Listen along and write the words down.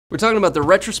We're talking about the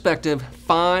Retrospective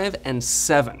 5 and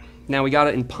 7. Now we got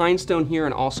it in pine stone here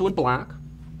and also in black.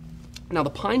 Now the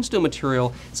pine stone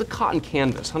material is a cotton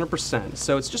canvas, 100%,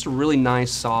 so it's just a really nice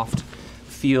soft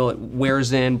feel. It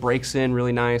wears in, breaks in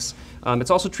really nice. It's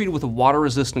also treated with a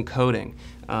water-resistant coating,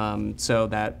 so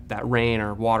that rain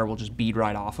or water will just bead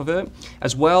right off of it.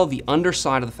 As well, the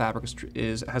underside of the fabric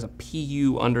has a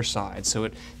PU underside, so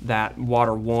that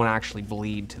water won't actually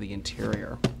bleed to the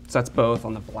interior. So that's both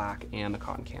on the black and the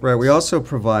cotton canvas. Right. We also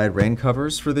provide rain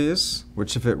covers for these,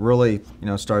 which if it really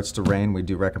starts to rain, we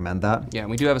do recommend that. Yeah,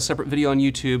 and we do have a separate video on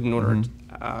YouTube in order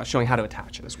showing how to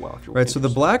attach it as well. If you're right. So the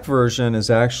black version is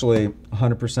actually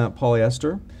 100%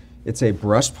 polyester. It's a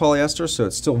brushed polyester, so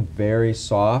it's still very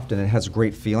soft and it has a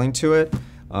great feeling to it.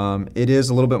 It is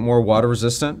a little bit more water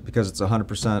resistant because it's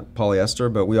 100%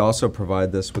 polyester, but we also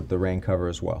provide this with the rain cover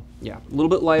as well. Yeah, a little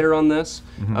bit lighter on this.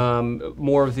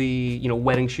 More of the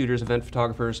wedding shooters, event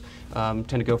photographers tend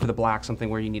to go for the black,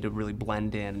 something where you need to really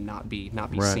blend in and not be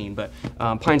right. seen. But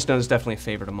pine stone is definitely a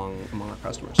favorite among our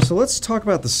customers. So let's talk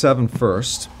about the 7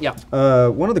 first. Yeah.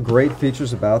 One of the great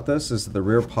features about this is the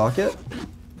rear pocket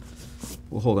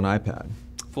will hold an iPad.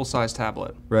 Full-size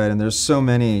tablet. Right, and there's so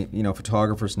many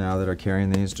photographers now that are carrying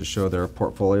these to show their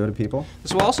portfolio to people.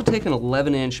 This will also take an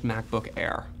 11-inch MacBook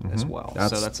Air as well.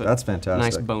 That's fantastic.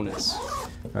 Nice bonus. All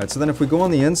right, so then if we go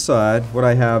on the inside, what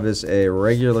I have is a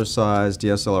regular size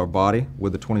DSLR body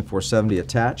with a 2470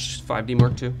 attached. 5D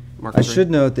Mark II. I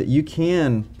should note that you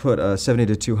can put a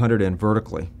 70-200 in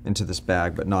vertically into this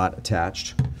bag, but not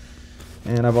attached.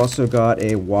 And I've also got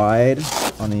a wide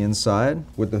on the inside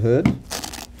with the hood.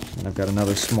 And I've got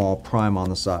another small prime on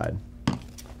the side.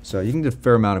 So you can get a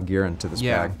fair amount of gear into this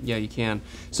bag. Yeah, you can.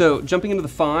 So jumping into the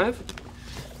 5,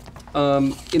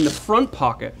 in the front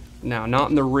pocket, now not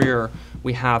in the rear,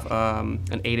 we have an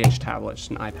 8-inch tablet,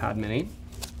 just an iPad mini.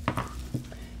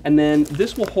 And then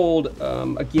this will hold,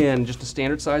 again, just a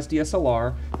standard size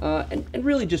DSLR, and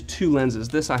really just 2 lenses.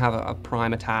 This I have a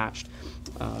prime attached,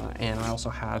 and I also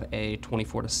have a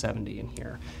 24-70 in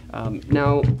here.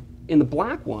 Now, in the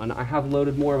black one, I have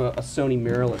loaded more of a Sony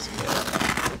Mirrorless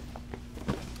kit.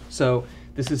 So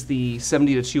this is the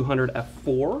 70-200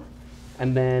 f4,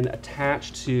 and then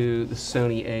attached to the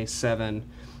Sony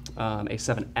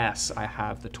A7S, I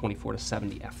have the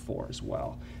 24-70 f4 as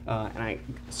well. And I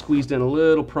squeezed in a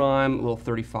little prime, a little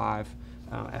 35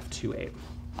 f2.8.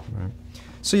 Right.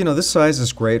 So this size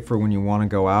is great for when you want to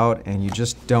go out and you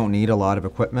just don't need a lot of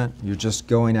equipment. You're just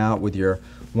going out with your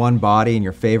one body and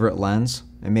your favorite lens.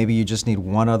 And maybe you just need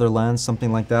one other lens,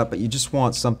 something like that, but you just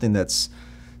want something that's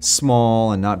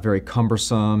small and not very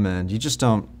cumbersome, and you just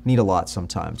don't need a lot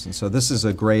sometimes. And so this is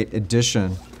a great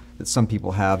addition that some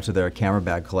people have to their camera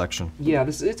bag collection. Yeah,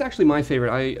 it's actually my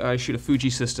favorite. I shoot a Fuji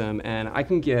system, and I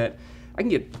can get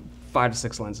 5 to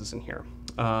 6 lenses in here.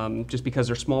 Just because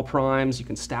they're small primes, you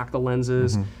can stack the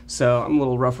lenses. So I'm a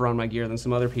little rougher on my gear than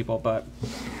some other people, but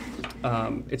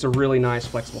it's a really nice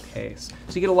flexible case.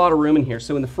 So you get a lot of room in here.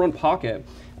 So in the front pocket,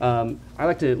 I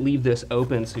like to leave this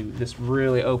open so this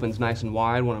really opens nice and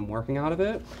wide when I'm working out of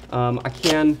it. I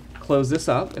can close this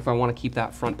up if I want to keep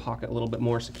that front pocket a little bit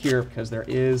more secure, because there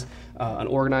is an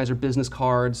organizer, business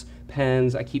cards,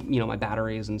 pens. I keep my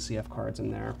batteries and CF cards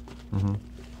in there.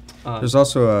 There's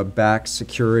also a back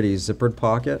security zippered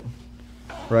pocket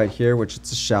right here, which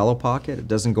it's a shallow pocket. It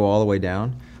doesn't go all the way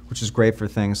down, which is great for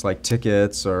things like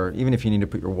tickets, or even if you need to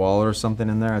put your wallet or something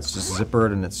in there, it's just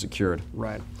zippered and it's secured.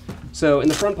 Right. So in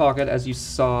the front pocket, as you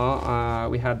saw,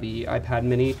 we had the iPad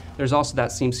mini. There's also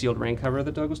that seam sealed rain cover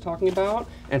that Doug was talking about,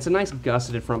 and it's a nice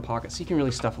gusseted front pocket, so you can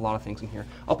really stuff a lot of things in here.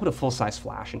 I'll put a full-size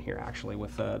flash in here actually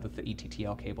with the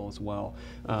ETTL cable as well,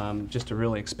 just to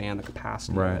really expand the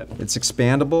capacity of it. It's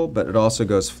expandable, but it also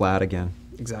goes flat again.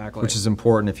 Exactly. Which is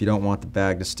important if you don't want the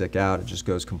bag to stick out. It just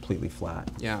goes completely flat.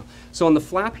 Yeah. So on the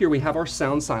flap here, we have our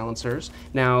sound silencers.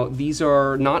 Now, these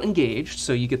are not engaged,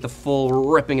 so you get the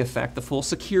full ripping effect, the full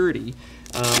security.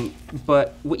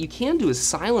 But what you can do is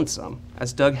silence them,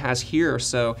 as Doug has here.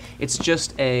 So it's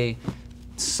just a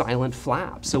silent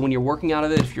flap. So when you're working out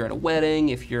of it, if you're at a wedding,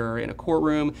 if you're in a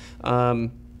courtroom,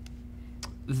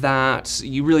 that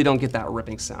you really don't get that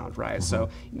ripping sound, right? So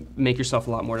make yourself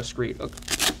a lot more discreet.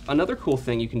 Another cool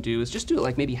thing you can do is just do it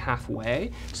like maybe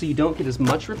halfway, so you don't get as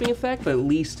much ripping effect, but at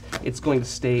least it's going to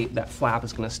stay, that flap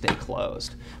is going to stay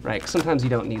closed, right? 'Cause sometimes you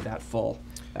don't need that full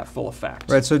effect.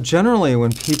 Right, so generally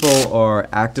when people are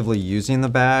actively using the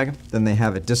bag, then they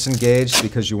have it disengaged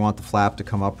because you want the flap to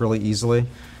come up really easily.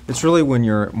 It's really when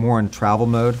you're more in travel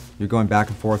mode, you're going back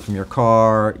and forth from your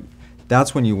car,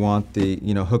 that's when you want the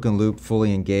hook and loop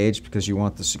fully engaged, because you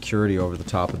want the security over the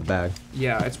top of the bag.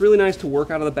 Yeah, it's really nice to work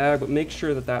out of the bag, but make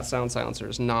sure that that sound silencer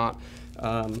is not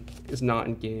is not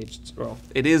engaged. Well,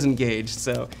 it is engaged,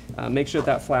 so make sure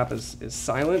that flap is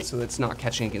silent so that it's not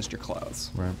catching against your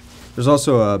clothes. Right. There's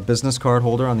also a business card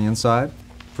holder on the inside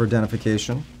for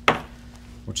identification,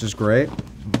 which is great.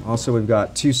 Also, we've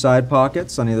got 2 side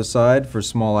pockets on either side for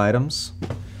small items.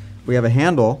 We have a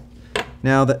handle.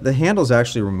 Now, the handle is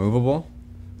actually removable,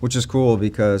 which is cool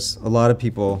because a lot of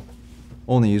people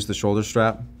only use the shoulder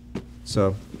strap.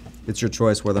 So it's your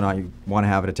choice whether or not you want to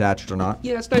have it attached or not.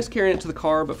 Yeah, it's nice carrying it to the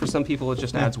car, but for some people it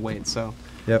just adds weight. So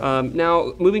Yep.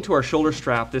 now moving to our shoulder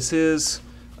strap, this is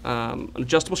an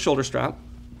adjustable shoulder strap.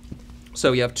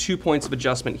 So you have 2 points of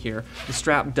adjustment here. The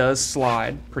strap does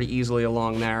slide pretty easily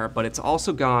along there, but it's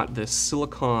also got this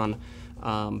silicone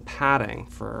padding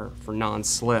for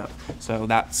non-slip. So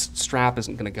that strap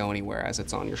isn't going to go anywhere as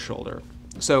it's on your shoulder.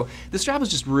 So the strap is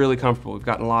just really comfortable. We've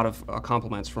gotten a lot of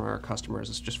compliments from our customers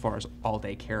as far as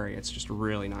all-day carry. It's just a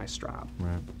really nice strap.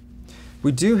 Right.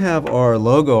 We do have our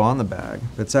logo on the bag,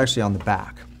 but it's actually on the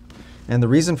back. And the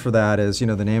reason for that is,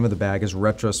 the name of the bag is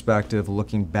Retrospective,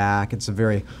 looking back. It's a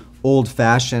very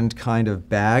old-fashioned kind of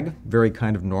bag, very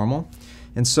kind of normal.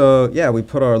 And so, yeah, we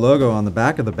put our logo on the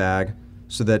back of the bag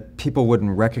so that people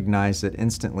wouldn't recognize it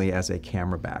instantly as a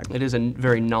camera bag. It is a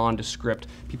very nondescript.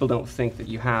 People don't think that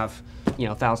you have,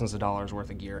 thousands of dollars worth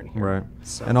of gear in here. Right.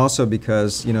 So. And also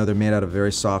because, they're made out of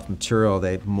very soft material,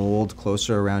 they mold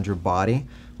closer around your body,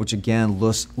 which again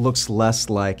looks less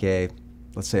like a,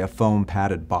 let's say, a foam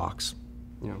padded box.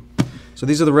 Yeah. So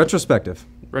these are the Retrospective.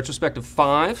 Retrospective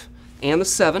 5 and the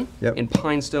 7 Yep. in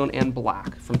Pinestone and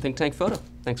black from Think Tank Photo.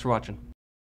 Thanks for watching.